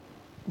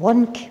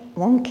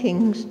1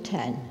 Kings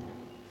 10.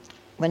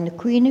 When the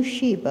Queen of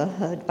Sheba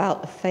heard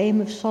about the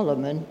fame of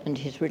Solomon and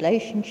his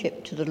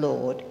relationship to the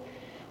Lord,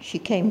 she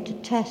came to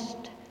test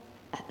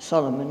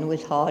Solomon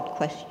with hard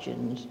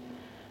questions.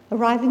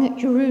 Arriving at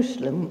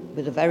Jerusalem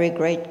with a very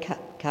great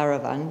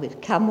caravan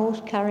with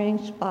camels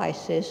carrying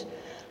spices,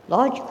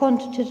 large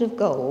quantities of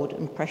gold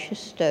and precious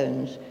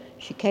stones,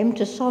 she came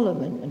to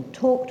Solomon and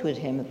talked with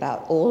him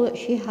about all that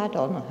she had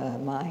on her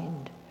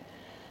mind.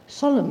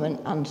 Solomon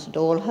answered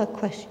all her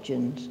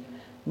questions.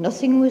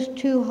 Nothing was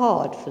too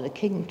hard for the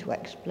king to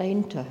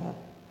explain to her.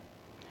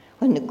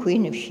 When the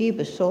Queen of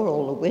Sheba saw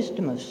all the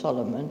wisdom of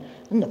Solomon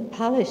and the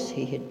palace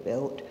he had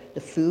built, the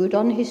food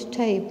on his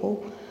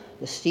table,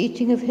 the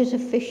seating of his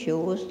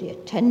officials, the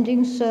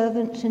attending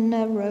servants in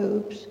their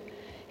robes,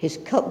 his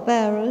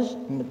cupbearers,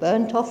 and the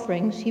burnt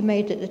offerings he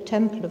made at the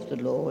temple of the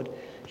Lord,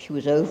 she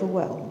was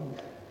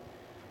overwhelmed.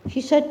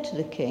 She said to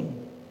the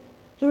king,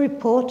 "The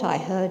report I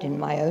heard in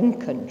my own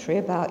country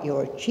about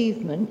your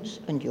achievements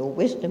and your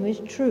wisdom is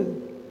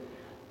true.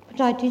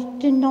 But I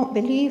did not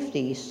believe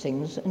these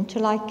things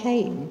until I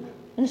came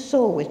and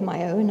saw with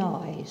my own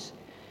eyes.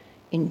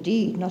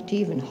 Indeed, not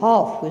even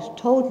half was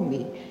told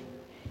me.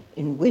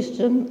 In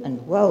wisdom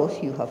and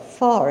wealth you have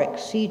far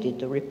exceeded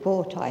the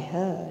report I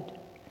heard.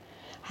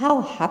 How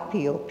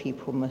happy your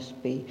people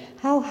must be,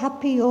 how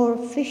happy your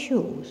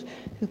officials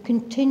who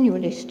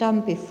continually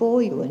stand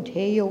before you and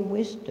hear your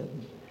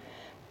wisdom.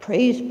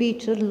 Praise be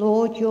to the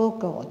Lord your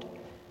God,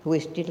 who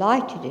is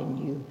delighted in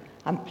you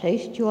and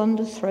placed you on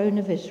the throne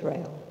of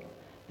Israel.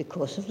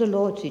 Because of the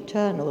Lord's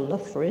eternal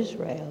love for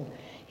Israel,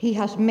 he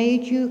has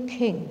made you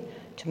king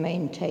to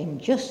maintain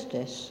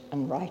justice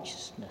and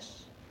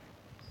righteousness."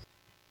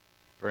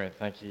 Brilliant,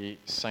 thank you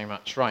so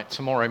much. Right,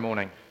 tomorrow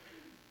morning,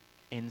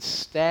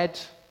 instead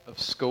of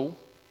school,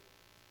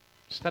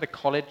 instead of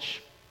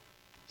college,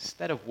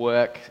 instead of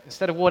work,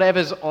 instead of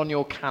whatever's on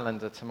your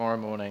calendar tomorrow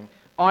morning,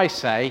 I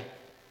say,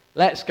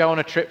 let's go on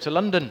a trip to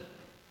London.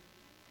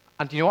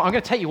 And you know what? I'm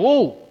going to take you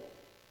all.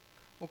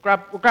 We'll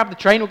grab the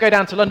train, we'll go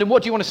down to London.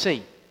 What do you want to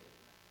see?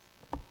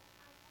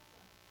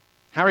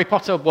 Harry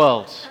Potter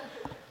World.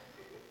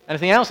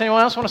 Anything else?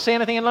 Anyone else want to see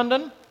anything in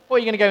London? What are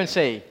you going to go and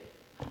see?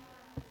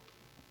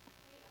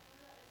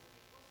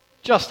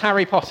 Just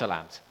Harry Potter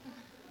land.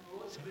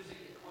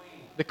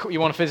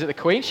 You want to visit the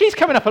Queen? She's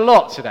coming up a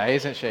lot today,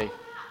 isn't she?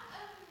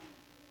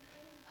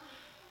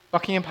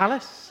 Buckingham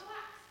Palace?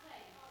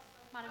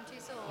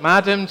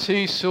 Madame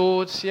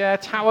Tussauds, yeah.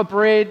 Tower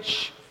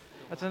Bridge.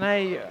 I don't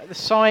know, the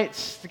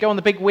sights, to go on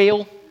the big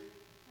wheel.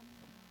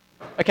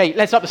 Okay,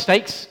 let's up the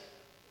stakes.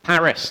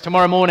 Paris,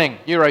 tomorrow morning,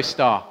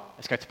 Eurostar.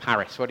 Let's go to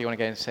Paris. What do you want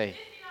to go and see?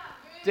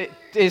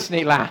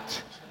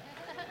 Disneyland.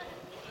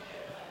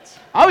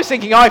 I was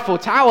thinking Eiffel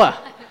Tower.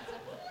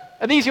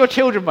 Are these your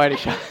children by any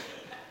chance?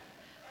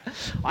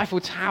 Eiffel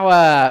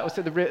Tower, what's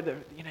it,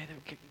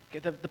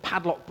 the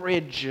Padlock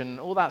Bridge and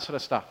all that sort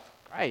of stuff.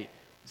 Great.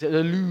 Is it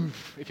the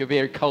Louvre, if you're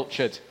very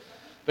cultured?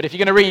 But if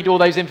you're going to read all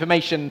those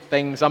information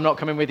things, I'm not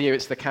coming with you,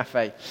 it's the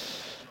cafe.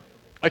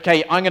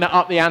 Okay, I'm going to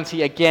up the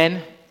ante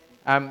again.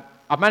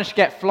 I've managed to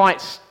get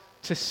flights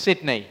to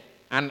Sydney.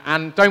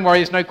 And don't worry,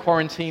 there's no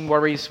quarantine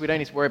worries. We don't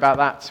need to worry about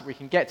that. We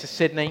can get to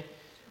Sydney.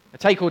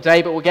 It'll take all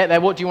day, but we'll get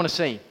there. What do you want to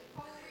see?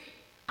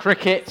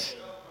 Cricket,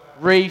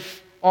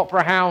 reef,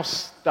 opera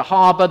house, the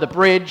harbour, the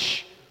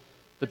bridge,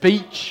 the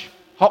beach,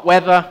 hot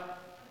weather.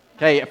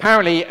 Okay,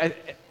 apparently,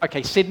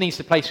 Sydney's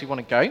the place we want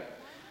to go.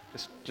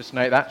 Just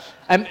note that.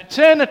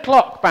 Turn the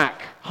clock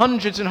back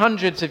hundreds and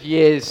hundreds of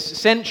years,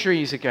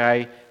 centuries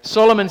ago.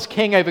 Solomon's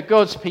king over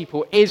God's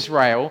people,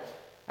 Israel.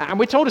 And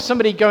we're told of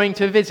somebody going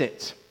to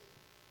visit.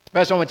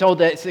 First one, we're told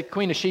that it's the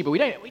Queen of Sheba. We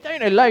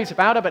don't know loads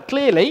about her, but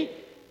clearly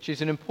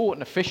she's an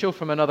important official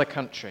from another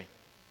country.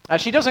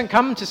 She doesn't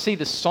come to see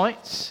the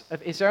sights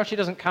of Israel. She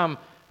doesn't come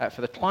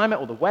for the climate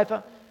or the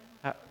weather.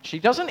 She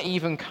doesn't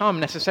even come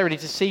necessarily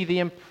to see the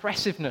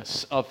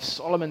impressiveness of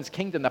Solomon's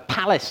kingdom, the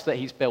palace that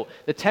he's built,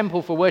 the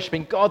temple for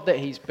worshipping God that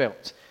he's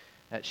built.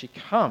 She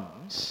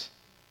comes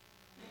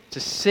to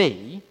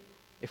see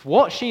if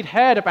what she'd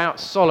heard about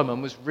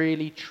Solomon was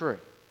really true,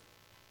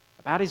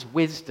 about his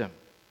wisdom.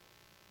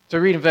 So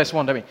we read in verse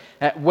 1, don't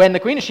we? When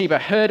the Queen of Sheba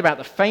heard about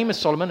the famous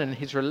Solomon and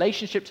his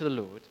relationship to the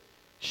Lord,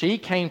 she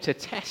came to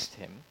test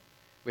him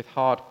with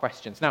hard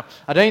questions. Now,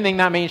 I don't think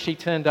that means she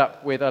turned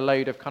up with a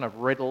load of kind of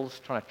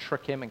riddles, trying to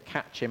trick him and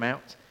catch him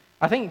out.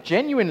 I think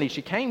genuinely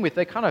she came with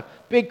the kind of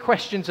big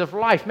questions of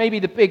life, maybe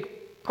the big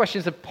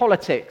questions of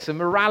politics and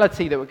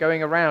morality that were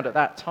going around at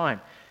that time.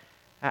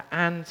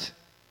 And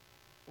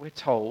we're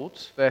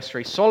told, verse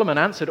 3, Solomon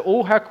answered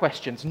all her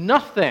questions.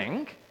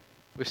 Nothing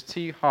was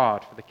too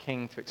hard for the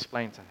king to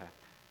explain to her.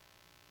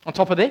 On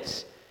top of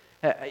this,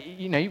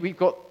 we've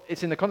got,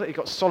 it's in the context, you've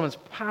got Solomon's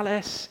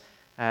palace.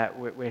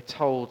 We're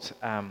told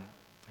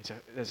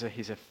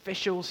his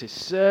officials, his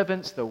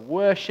servants, the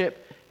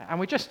worship. And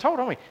we're just told,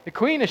 aren't we? The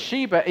Queen of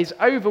Sheba is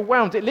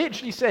overwhelmed. It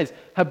literally says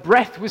her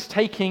breath was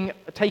taken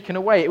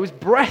away. It was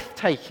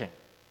breathtaking.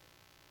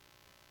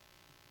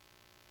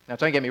 Now,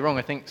 don't get me wrong.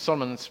 I think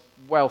Solomon's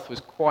wealth was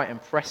quite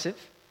impressive.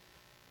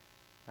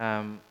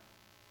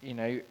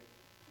 the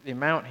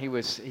amount he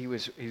was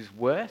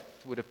worth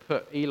would have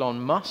put Elon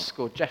Musk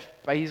or Jeff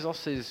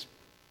Bezos's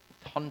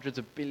hundreds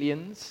of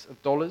billions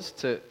of dollars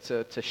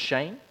to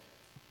shame.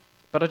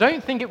 But I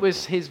don't think it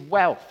was his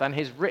wealth and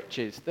his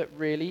riches that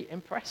really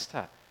impressed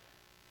her.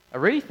 I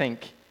really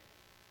think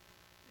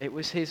it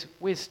was his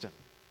wisdom.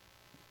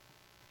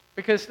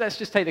 Because let's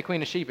just take the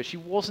Queen of Sheba. She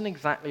wasn't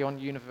exactly on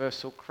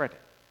universal credit.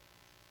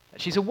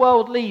 She's a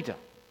world leader.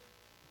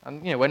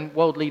 And, when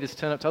world leaders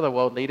turn up to other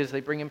world leaders,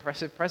 they bring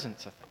impressive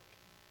presents, I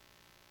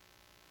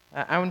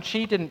think. And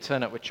she didn't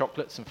turn up with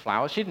chocolates and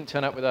flowers. She didn't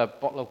turn up with a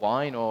bottle of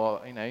wine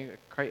or, a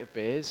crate of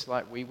beers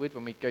like we would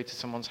when we go to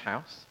someone's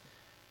house.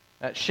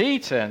 She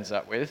turns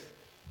up with,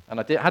 and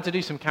I had to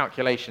do some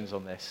calculations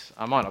on this.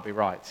 I might not be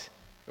right.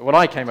 But what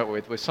I came up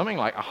with was something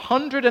like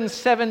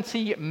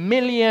 £170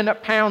 million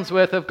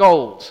worth of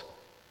gold.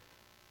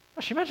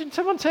 Gosh, imagine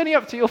someone turning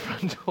up to your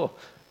front door.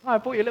 Oh, I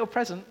bought you a little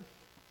present.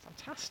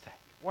 Fantastic.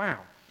 Wow.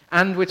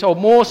 And we're told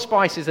more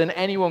spices than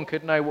anyone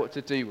could know what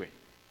to do with.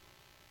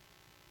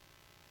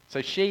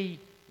 So she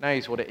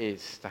knows what it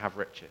is to have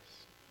riches.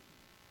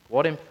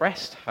 What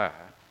impressed her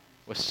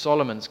was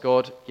Solomon's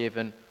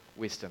God-given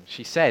wisdom.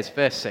 She says,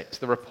 verse 6,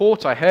 "The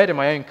report I heard in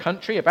my own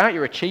country about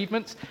your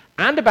achievements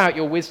and about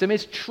your wisdom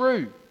is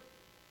true.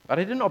 But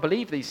I did not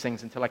believe these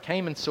things until I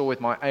came and saw with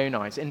my own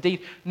eyes.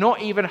 Indeed,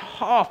 not even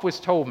half was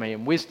told me.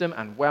 In wisdom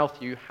and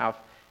wealth you have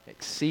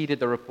exceeded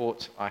the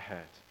report I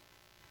heard."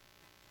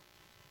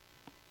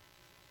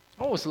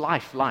 What was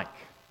life like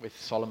with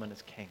Solomon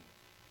as king?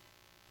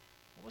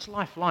 What was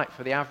life like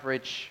for the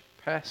average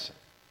person?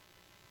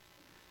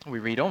 We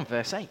read on,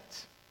 verse 8.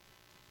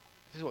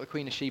 This is what the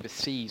Queen of Sheba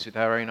sees with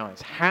her own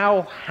eyes.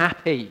 "How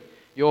happy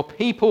your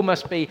people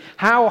must be.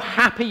 How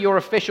happy your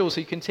officials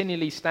who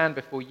continually stand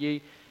before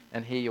you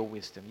and hear your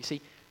wisdom." You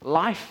see,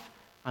 life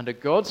under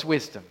God's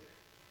wisdom,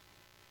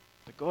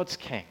 the God's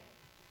king,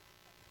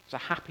 is a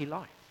happy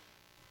life.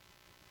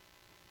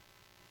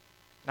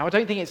 Now, I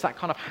don't think it's that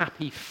kind of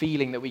happy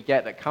feeling that we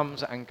get that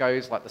comes and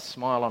goes like the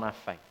smile on our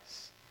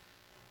face.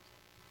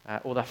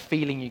 Or the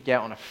feeling you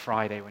get on a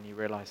Friday when you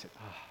realize it's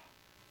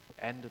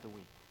end of the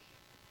week.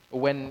 Or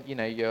when,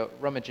 you're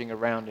rummaging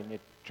around in your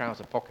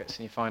trouser pockets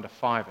and you find a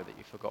fiver that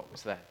you forgot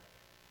was there.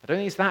 I don't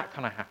think it's that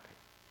kind of happy.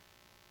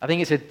 I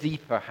think it's a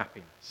deeper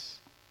happiness.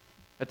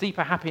 A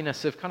deeper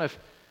happiness of kind of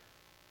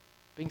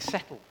being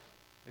settled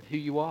with who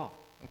you are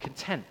and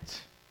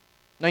content.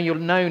 Knowing you're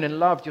known and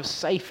loved, you're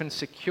safe and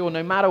secure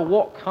no matter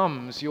what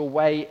comes your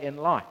way in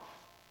life.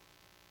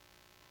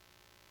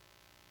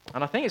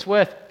 And I think it's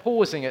worth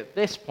pausing at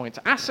this point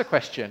to ask the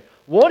question,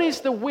 what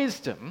is the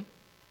wisdom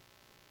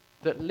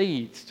that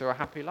leads to a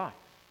happy life?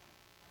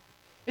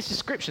 This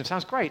description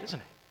sounds great, doesn't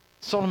it?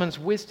 Solomon's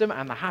wisdom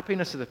and the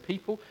happiness of the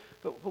people.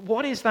 But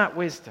what is that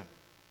wisdom?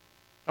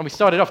 And we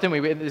started off,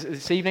 didn't we,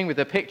 this evening with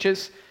the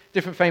pictures,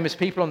 different famous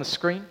people on the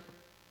screen.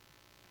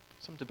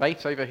 Some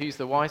debate over who's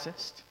the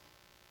wisest.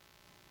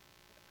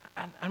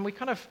 And we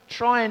kind of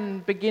try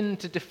and begin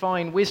to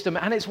define wisdom.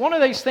 And it's one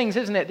of those things,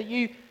 isn't it, that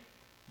you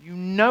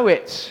know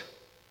it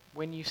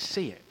when you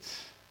see it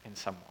in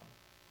someone.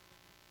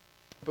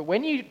 But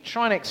when you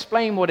try and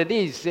explain what it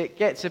is, it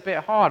gets a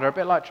bit harder, a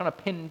bit like trying to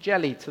pin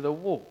jelly to the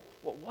wall.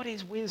 What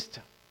is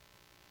wisdom?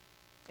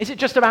 Is it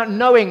just about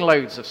knowing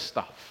loads of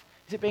stuff?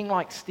 Is it being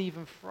like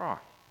Stephen Fry?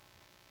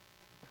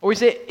 Or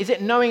is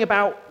it knowing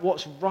about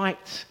what's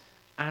right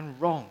and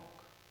wrong?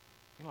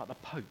 Like the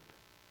Pope.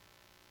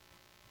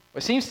 Well,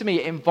 it seems to me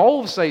it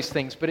involves those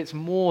things, but it's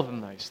more than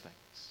those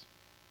things.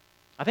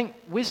 I think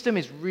wisdom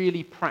is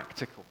really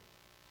practical.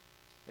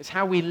 It's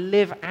how we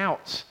live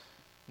out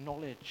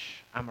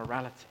knowledge and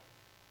morality.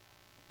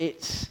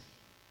 It's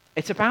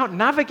about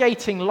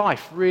navigating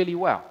life really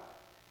well.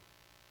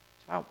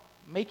 It's about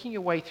making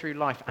your way through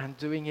life and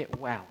doing it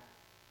well.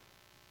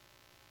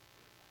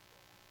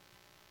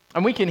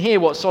 And we can hear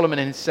what Solomon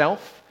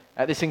himself,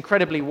 this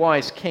incredibly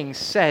wise king,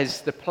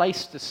 says the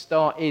place to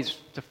start is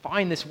to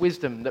find this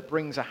wisdom that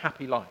brings a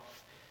happy life.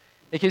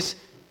 Because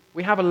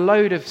we have a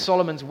load of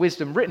Solomon's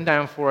wisdom written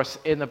down for us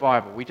in the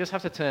Bible. We just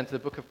have to turn to the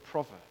book of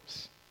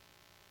Proverbs.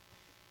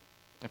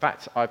 In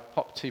fact, I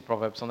popped 2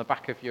 Proverbs on the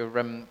back of your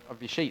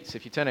sheets.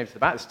 If you turn over to the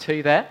back, there's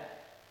 2 there.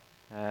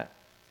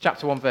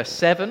 Chapter 1, verse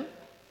 7,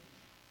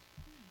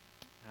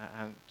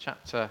 and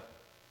chapter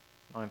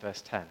 9,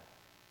 verse 10.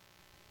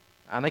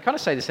 And they kind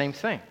of say the same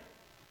thing.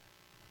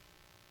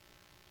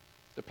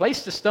 The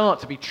place to start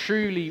to be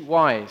truly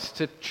wise,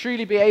 to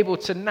truly be able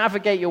to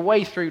navigate your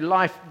way through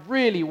life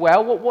really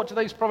well. What do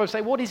those Proverbs say?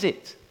 What is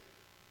it?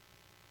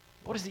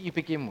 What is it you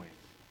begin with?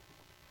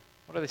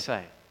 What do they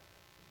say?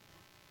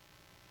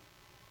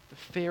 The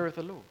fear of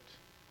the Lord.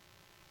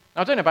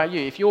 Now, I don't know about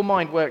you. If your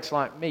mind works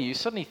like me, you're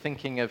suddenly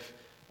thinking of,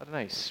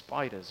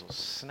 spiders or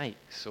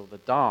snakes or the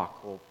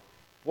dark or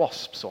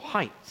wasps or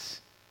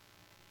heights.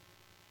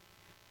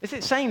 Is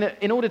it saying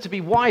that in order to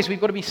be wise, we've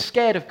got to be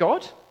scared of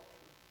God?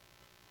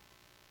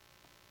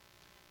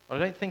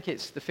 Well, I don't think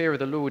it's the fear of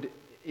the Lord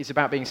is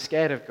about being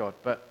scared of God,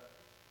 but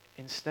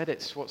instead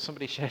it's what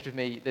somebody shared with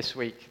me this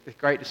week, the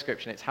great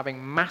description. It's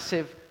having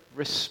massive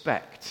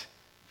respect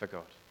for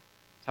God.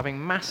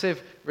 Having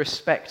massive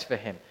respect for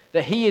him.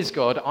 That he is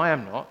God, I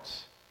am not.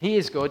 He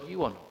is God,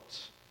 you are not.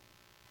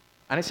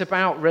 And it's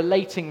about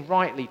relating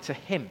rightly to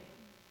him.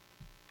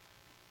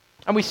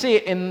 And we see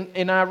it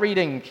in our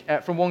reading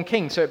from 1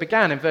 King. So it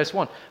began in verse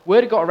 1.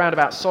 Word got around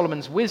about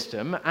Solomon's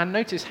wisdom, and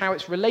notice how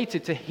it's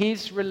related to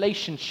his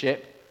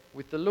relationship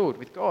with the Lord,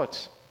 with God.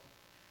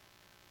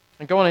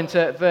 And go on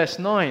into verse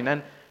 9.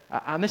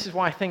 And this is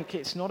why I think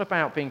it's not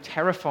about being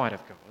terrified of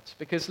God,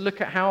 because look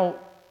at how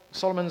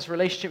Solomon's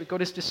relationship with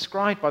God is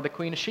described by the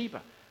Queen of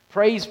Sheba.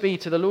 Praise be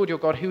to the Lord your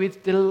God, who is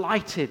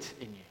delighted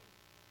in you.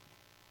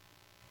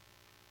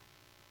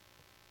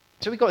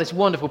 So we've got this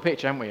wonderful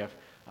picture, haven't we,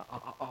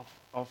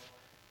 of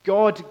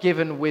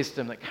God-given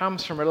wisdom that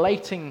comes from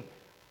relating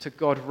to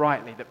God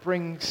rightly, that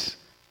brings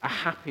a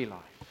happy life.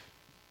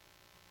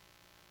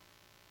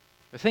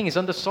 The thing is,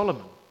 under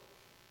Solomon,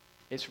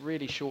 it's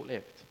really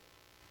short-lived.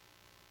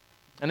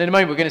 And in a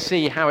moment, we're going to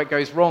see how it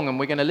goes wrong, and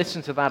we're going to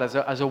listen to that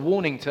as a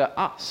warning to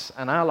us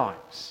and our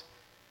lives.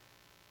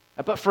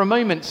 But for a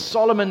moment,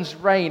 Solomon's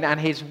reign and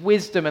his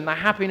wisdom and the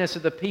happiness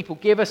of the people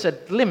give us a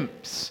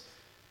glimpse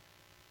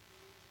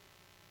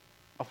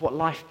of what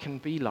life can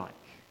be like,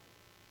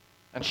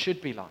 and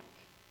should be like,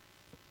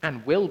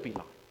 and will be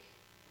like.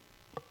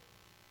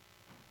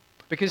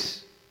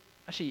 Because,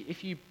 actually,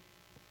 if you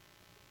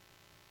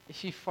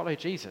follow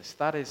Jesus,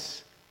 that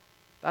is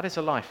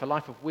a life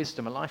of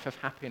wisdom, a life of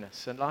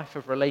happiness, a life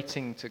of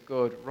relating to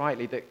God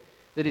rightly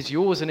that is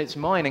yours and it's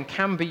mine and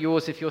can be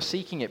yours if you're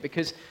seeking it,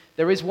 because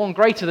there is one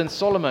greater than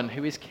Solomon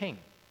who is king.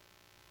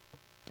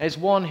 There's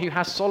one who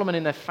has Solomon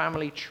in their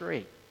family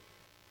tree.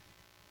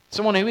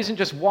 Someone who isn't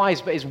just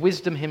wise but is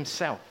wisdom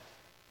himself.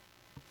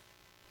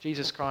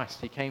 Jesus Christ,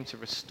 he came to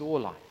restore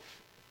life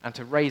and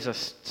to raise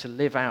us to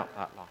live out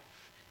that life.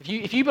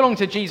 If you belong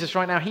to Jesus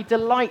right now, he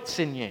delights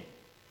in you.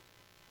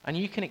 And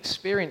you can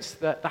experience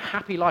the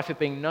happy life of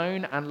being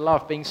known and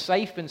loved, being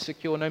safe and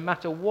secure no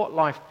matter what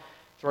life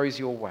throws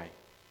your way.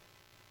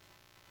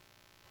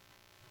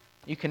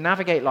 You can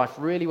navigate life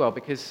really well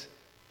because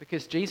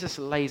Jesus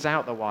lays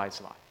out the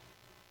wise life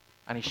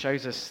and he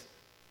shows us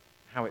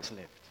how it's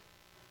lived.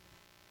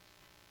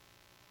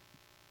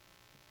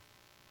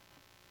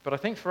 But I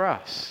think for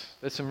us,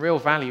 there's some real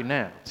value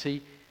now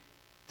to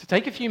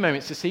take a few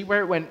moments to see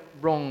where it went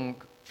wrong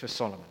for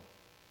Solomon.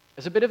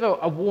 As a bit of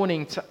a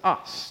warning to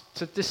us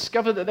to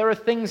discover that there are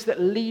things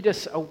that lead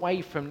us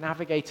away from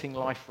navigating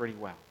life really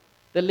well,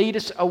 that lead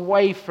us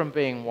away from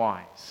being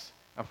wise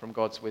and from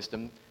God's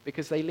wisdom,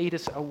 because they lead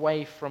us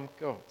away from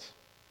God.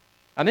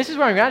 And this is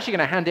where I'm actually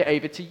going to hand it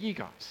over to you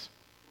guys.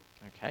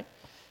 Okay?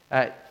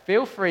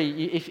 Feel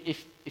free,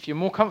 if you're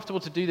more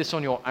comfortable to do this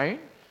on your own,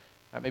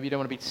 maybe you don't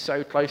want to be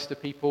so close to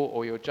people,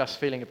 or you're just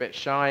feeling a bit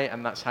shy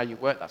and that's how you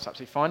work, that's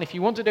absolutely fine. If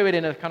you want to do it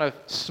in a kind of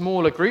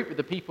smaller group with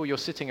the people you're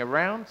sitting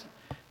around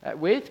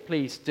with,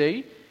 please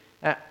do.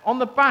 On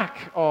the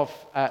back of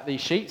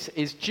these sheets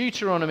is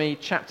Deuteronomy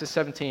chapter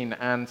 17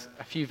 and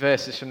a few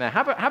verses from there.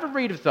 Have a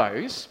read of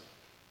those.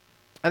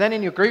 And then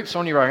in your groups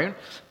on your own,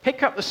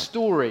 pick up the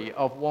story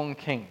of 1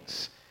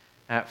 Kings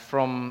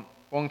from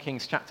 1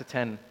 Kings chapter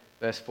 10,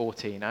 verse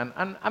 14.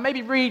 And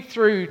maybe read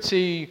through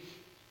to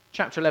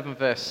chapter 11,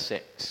 verse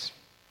 6.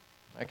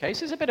 Okay,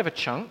 so it's a bit of a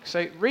chunk.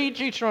 So read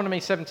Deuteronomy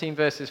 17,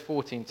 verses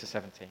 14 to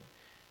 17.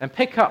 Then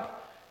pick up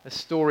the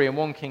story in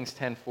 1 Kings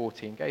 10,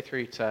 14. Go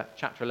through to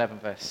chapter 11,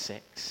 verse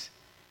 6.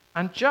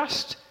 And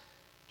just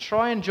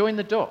try and join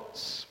the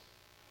dots.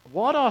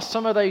 What are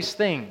some of those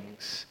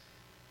things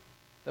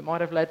that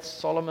might have led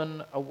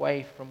Solomon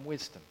away from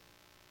wisdom?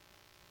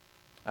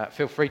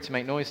 Feel free to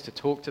make noise, to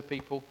talk to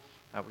people.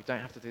 We don't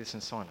have to do this in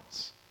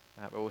silence.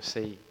 But we'll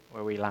see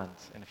where we land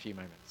in a few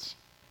moments.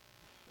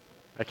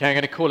 Okay, I'm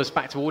going to call us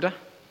back to order.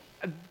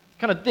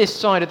 Kind of this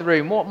side of the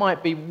room, what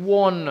might be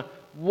one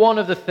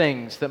of the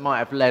things that might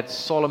have led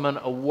Solomon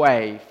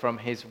away from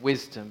his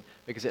wisdom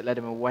because it led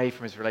him away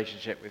from his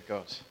relationship with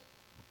God?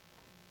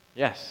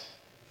 Yes?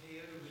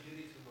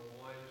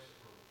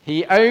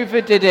 He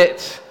overdid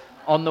it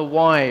on the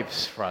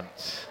wives'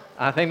 front.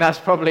 I think that's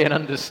probably an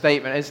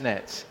understatement, isn't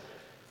it?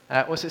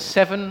 Was it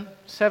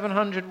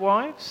 700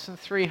 wives and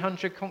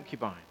 300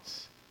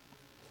 concubines?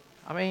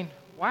 I mean,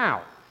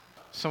 wow.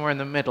 Somewhere in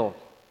the middle,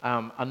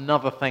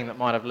 another thing that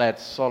might have led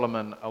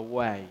Solomon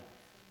away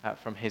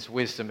from his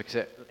wisdom, because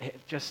it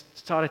just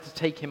started to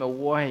take him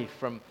away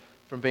from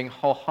being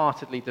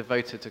wholeheartedly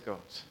devoted to God.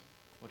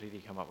 What did he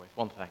come up with?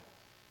 One thing.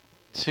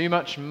 Too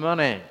much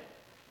money.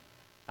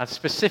 And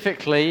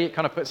specifically, it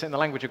kind of puts it in the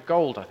language of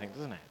gold, I think,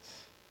 doesn't it?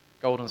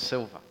 Gold and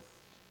silver.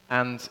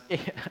 And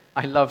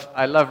I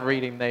love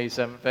reading those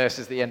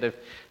verses at the end of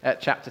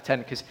chapter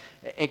 10, because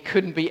it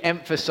couldn't be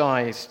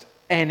emphasized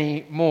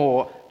any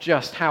more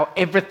just how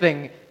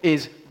everything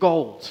is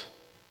gold.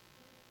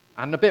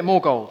 And a bit more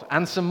gold,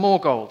 and some more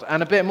gold,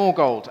 and a bit more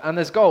gold, and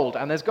there's gold,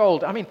 and there's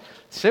gold. I mean,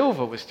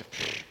 silver was just,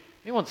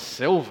 who wants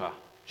silver?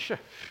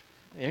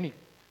 The only,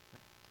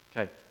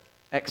 okay,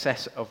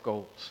 excess of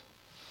gold.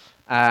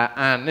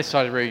 And this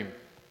side of the room,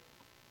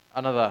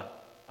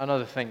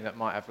 another thing that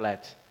might have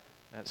led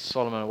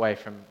Solomon away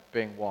from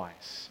being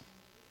wise.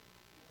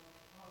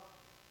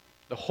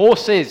 The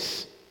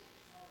horses.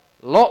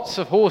 Lots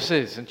of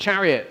horses and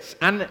chariots.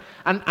 And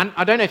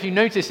I don't know if you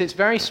noticed, it's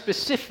very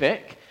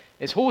specific.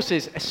 It's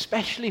horses,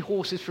 especially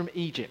horses from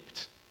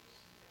Egypt.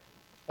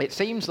 It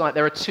seems like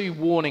there are two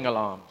warning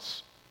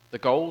alarms, the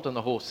gold and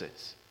the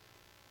horses.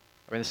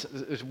 I mean,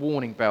 there's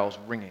warning bells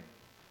ringing.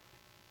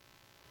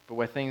 But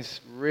where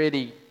things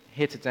really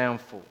hit a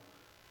downfall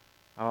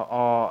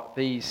are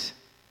these.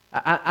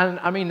 And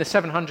I mean, the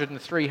 700 and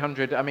the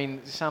 300, I mean,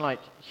 they sound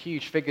like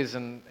huge figures,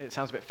 and it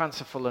sounds a bit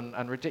fanciful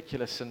and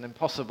ridiculous and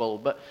impossible.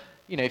 But,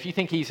 you know, if you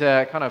think he's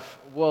a kind of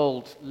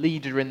world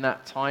leader in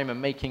that time and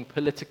making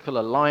political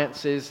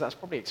alliances, that's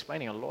probably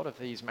explaining a lot of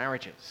these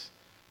marriages.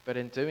 But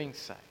in doing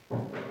so,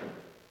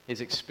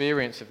 his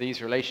experience of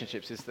these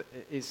relationships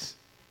is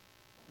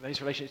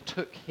those relationships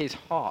took his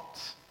heart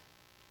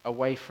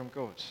away from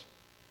God.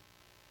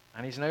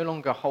 And he's no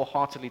longer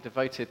wholeheartedly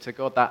devoted to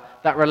God.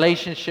 That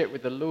relationship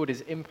with the Lord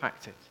is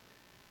impacted.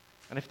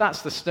 And if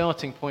that's the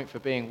starting point for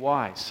being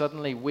wise,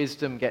 suddenly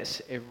wisdom gets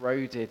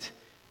eroded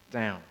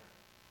down.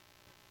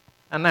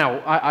 And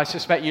now, I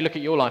suspect you look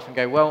at your life and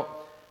go, well,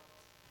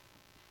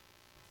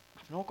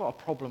 I've not got a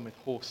problem with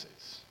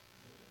horses.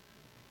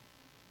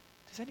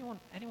 Does anyone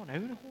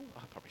own a horse?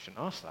 I probably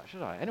shouldn't ask that,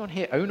 should I? Anyone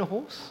here own a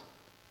horse?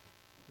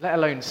 Let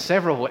alone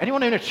several.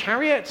 Anyone own a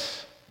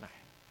chariot? No.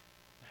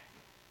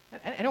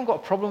 Anyone got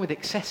a problem with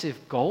excessive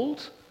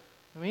gold?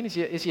 I mean, is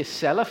your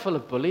cellar full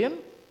of bullion?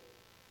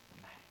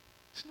 No,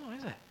 it's not,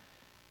 is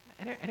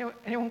it?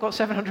 Anyone got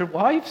 700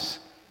 wives?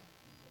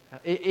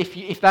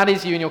 If that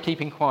is you and you're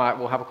keeping quiet,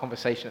 we'll have a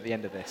conversation at the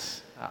end of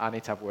this. I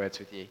need to have words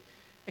with you.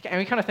 Okay, and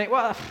we kind of think,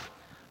 well,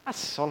 that's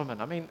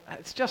Solomon. I mean,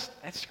 it's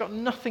got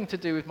nothing to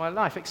do with my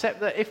life, except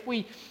that if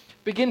we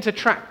begin to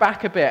track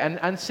back a bit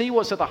and see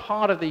what's at the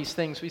heart of these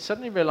things, we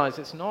suddenly realize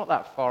it's not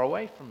that far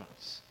away from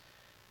us.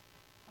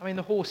 I mean,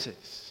 the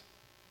horses,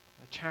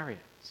 the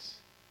chariots,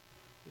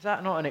 is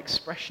that not an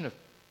expression of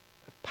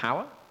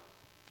power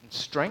and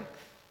strength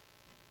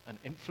and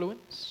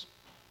influence?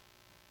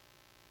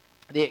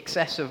 The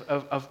excess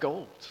of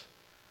gold.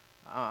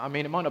 I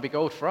mean, it might not be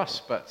gold for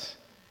us, but,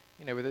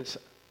 you know, whether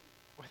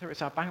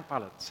it's our bank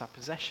balance, our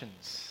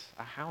possessions,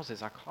 our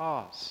houses, our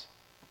cars,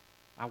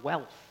 our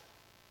wealth,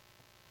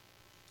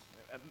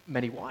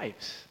 many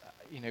wives.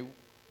 You know,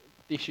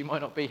 the issue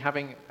might not be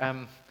having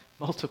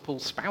multiple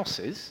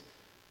spouses,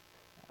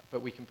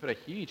 but we can put a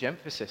huge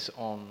emphasis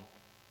on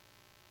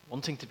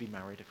wanting to be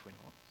married if we're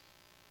not.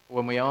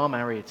 When we are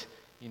married,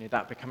 you know,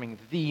 that becoming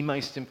the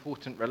most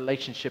important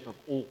relationship of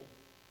all.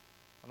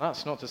 And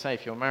that's not to say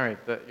if you're married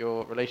that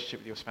your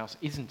relationship with your spouse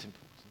isn't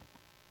important,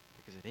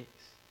 because it is.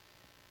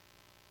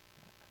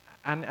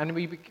 And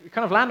we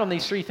kind of land on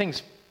these three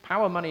things,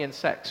 power, money, and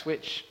sex,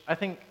 which I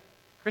think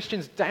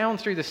Christians down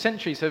through the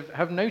centuries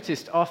have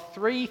noticed are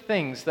three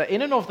things that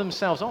in and of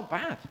themselves aren't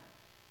bad.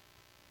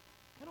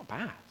 They're not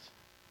bad.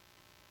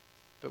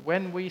 But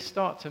when we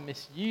start to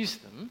misuse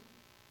them,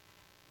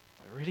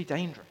 they're really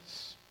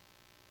dangerous.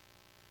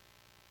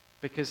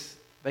 Because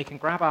they can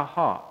grab our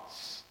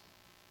hearts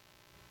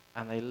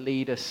and they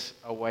lead us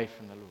away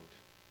from the Lord.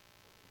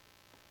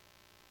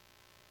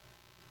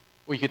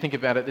 Or you could think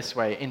about it this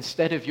way.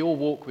 Instead of your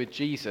walk with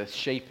Jesus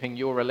shaping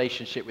your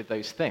relationship with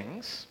those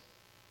things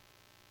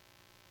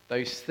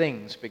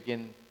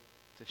begin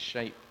to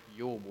shape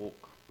your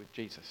walk with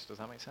Jesus. Does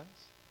that make sense?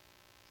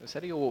 So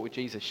instead of your walk with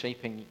Jesus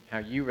shaping how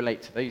you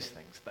relate to those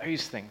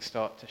things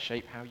start to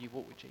shape how you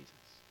walk with Jesus.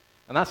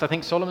 And that's, I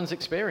think, Solomon's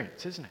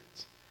experience, isn't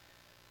it?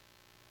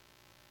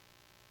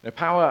 The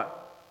power,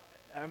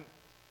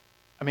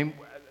 we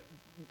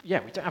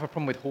don't have a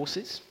problem with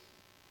horses.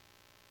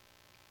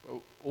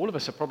 All of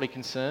us are probably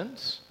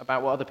concerned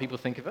about what other people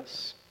think of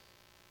us.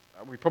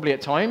 We probably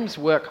at times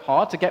work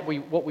hard to get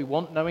what we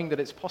want, knowing that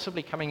it's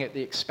possibly coming at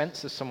the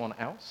expense of someone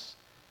else.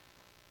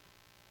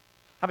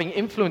 Having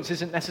influence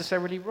isn't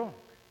necessarily wrong.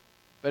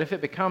 But if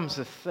it becomes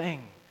a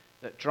thing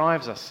that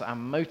drives us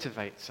and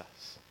motivates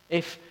us,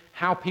 if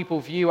how people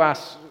view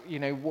us, you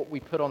know, what we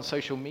put on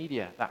social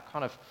media, that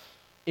kind of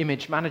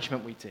image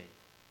management we do,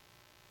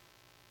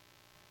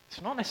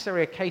 it's not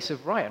necessarily a case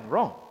of right and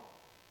wrong.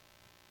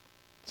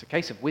 It's a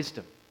case of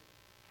wisdom.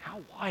 How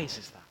wise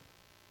is that?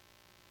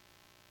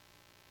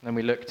 And then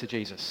we look to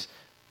Jesus.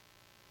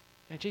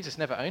 You know, Jesus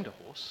never owned a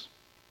horse,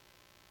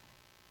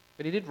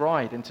 but he did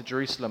ride into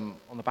Jerusalem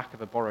on the back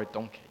of a borrowed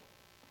donkey.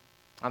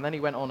 And then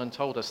he went on and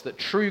told us that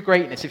true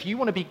greatness, if you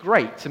want to be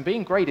great, and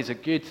being great is a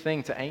good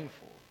thing to aim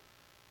for,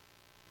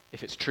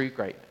 if it's true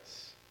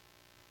greatness,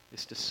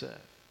 is to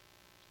serve,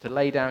 to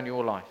lay down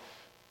your life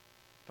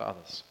for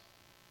others.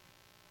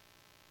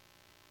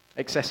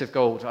 Excessive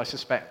gold. I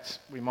suspect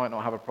we might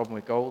not have a problem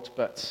with gold,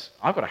 but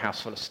I've got a house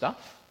full of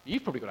stuff.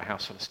 You've probably got a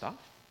house full of stuff.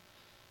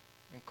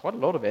 And quite a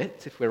lot of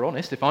it, if we're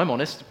honest, if I'm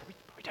honest,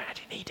 we don't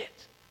actually need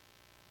it.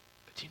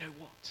 But do you know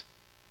what?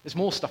 There's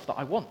more stuff that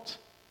I want.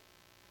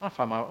 I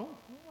find I'd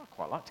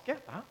quite like to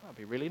get that. That'd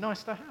be really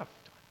nice to have.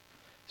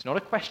 It's not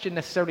a question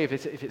necessarily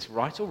if it's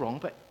right or wrong,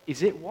 but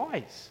is it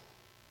wise?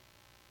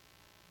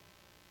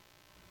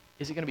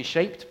 Is it going to be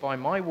shaped by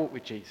my walk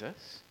with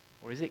Jesus,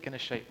 or is it going to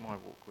shape my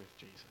walk with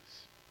Jesus?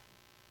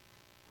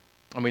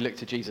 And we look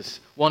to Jesus,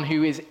 one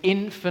who is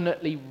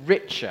infinitely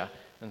richer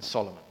than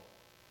Solomon.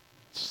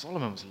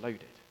 Solomon was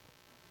loaded.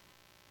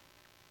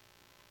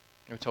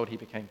 We're told he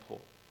became poor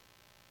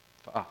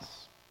for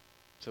us,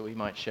 so we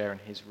might share in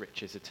his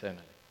riches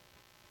eternally.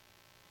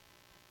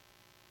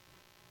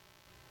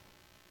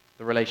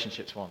 The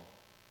relationship's one.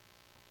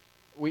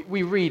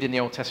 We read in the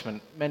Old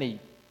Testament many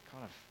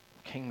kind of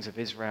kings of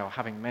Israel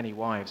having many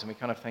wives, and we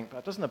kind of think,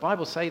 but doesn't the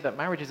Bible say that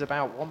marriage is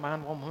about one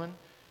man, one woman?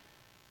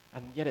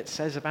 And yet it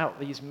says about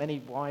these many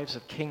wives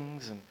of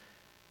kings, and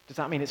does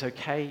that mean it's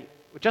okay?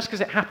 Well, just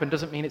because it happened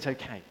doesn't mean it's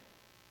okay.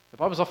 The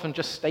Bible's often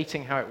just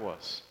stating how it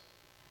was.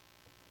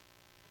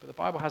 But the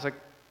Bible has a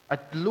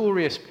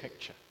glorious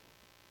picture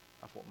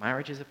of what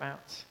marriage is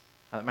about,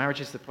 and that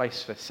marriage is the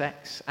place for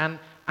sex, and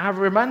our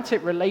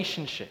romantic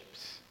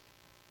relationships.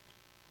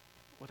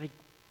 Well,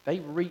 they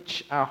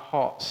reach our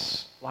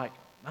hearts like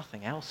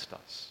nothing else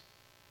does.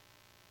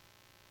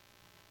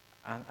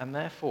 And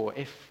therefore,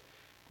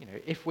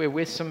 if we're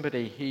with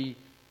somebody who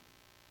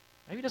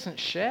maybe doesn't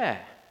share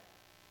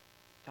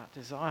that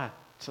desire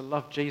to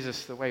love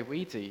Jesus the way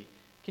we do,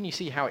 can you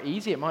see how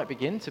easy it might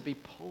begin to be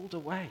pulled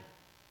away?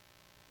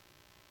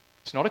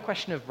 It's not a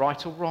question of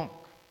right or wrong.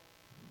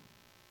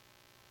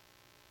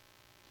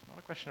 It's not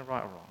a question of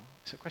right or wrong.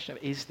 It's a question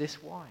of, is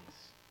this wise?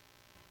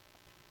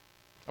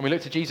 And we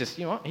look to Jesus.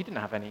 You know what? He didn't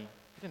have many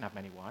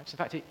wives. In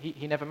fact,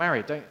 he never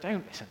married.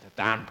 Don't listen to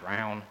Dan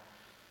Brown.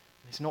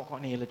 He's not got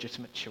any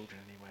illegitimate children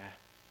anywhere.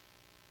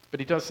 But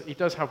he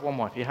does have one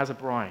wife. He has a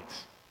bride,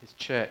 his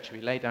church, who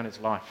he laid down his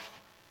life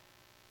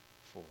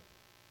for.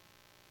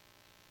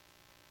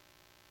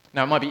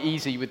 Now, it might be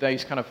easy with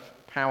those kind of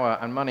power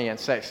and money and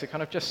sex to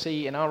kind of just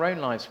see in our own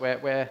lives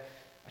where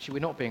actually we're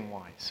not being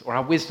wise, or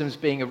our wisdom's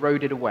being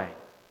eroded away.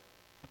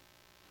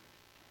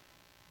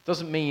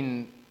 Doesn't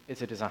mean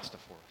it's a disaster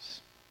for us.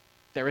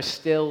 There is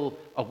still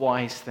a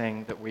wise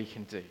thing that we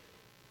can do.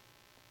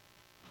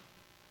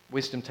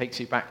 Wisdom takes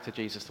you back to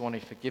Jesus, the one who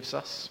forgives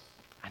us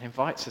and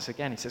invites us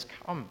again. He says,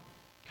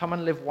 come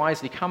and live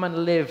wisely. Come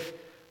and live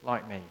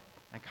like me,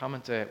 and come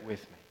and do it with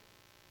me.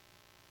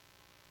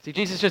 See,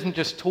 Jesus doesn't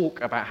just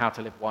talk about how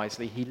to live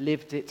wisely. He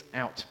lived it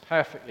out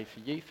perfectly for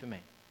you, for me.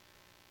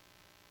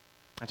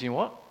 And do you know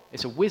what?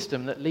 It's a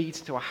wisdom that leads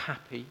to a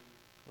happy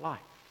life.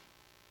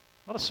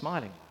 Not a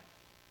smiling life,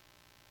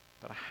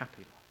 but a happy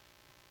life.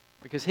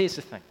 Because here's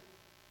the thing.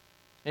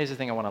 Here's the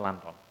thing I want to land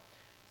on.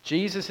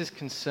 Jesus'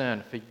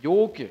 concern for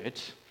your good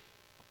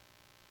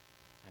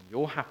and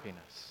your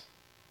happiness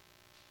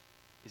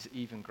is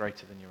even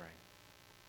greater than your own.